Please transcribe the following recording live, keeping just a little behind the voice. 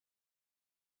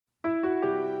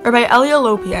Rabbi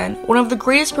Ariella, one of the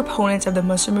greatest proponents of the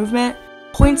Muslim movement,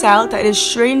 points out that it is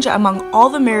strange that among all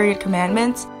the myriad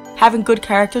commandments, having good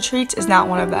character traits is not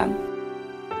one of them.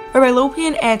 Rabbi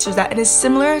Lopian answers that it is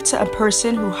similar to a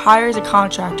person who hires a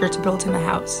contractor to build him a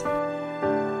house.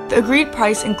 The agreed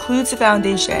price includes the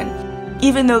foundation,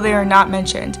 even though they are not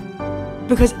mentioned,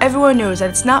 because everyone knows that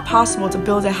it's not possible to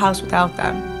build a house without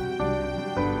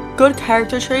them. Good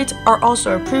character traits are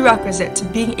also a prerequisite to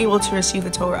being able to receive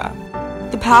the Torah.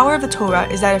 The power of the Torah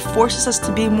is that it forces us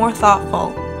to be more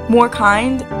thoughtful, more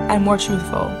kind, and more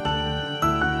truthful.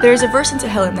 There is a verse in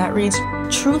Tehillim that reads,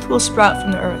 "Truth will sprout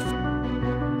from the earth."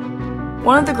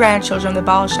 One of the grandchildren of the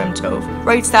Baal Shem Tov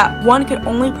writes that one can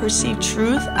only perceive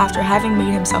truth after having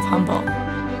made himself humble.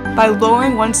 By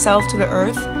lowering oneself to the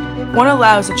earth, one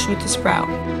allows the truth to sprout.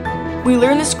 We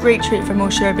learn this great trait from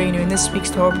Moshe Rabbeinu in this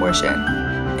week's Torah portion.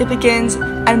 It begins,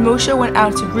 "And Moshe went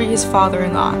out to greet his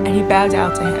father-in-law, and he bowed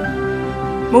down to him."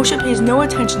 Moshe pays no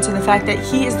attention to the fact that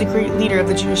he is the great leader of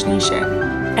the Jewish nation,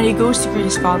 and he goes to greet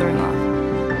his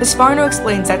father-in-law. The Sforno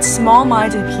explains that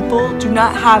small-minded people do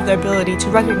not have the ability to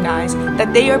recognize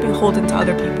that they are beholden to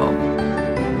other people.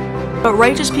 But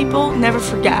righteous people never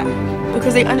forget,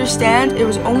 because they understand it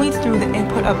was only through the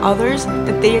input of others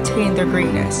that they attained their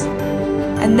greatness.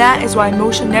 And that is why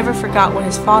Moshe never forgot what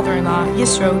his father-in-law,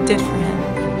 Yisro, did for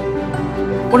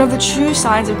him. One of the true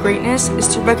signs of greatness is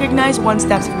to recognize one's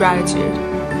depth of gratitude.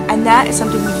 And that is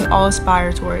something we can all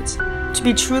aspire towards, to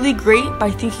be truly great by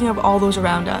thinking of all those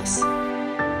around us.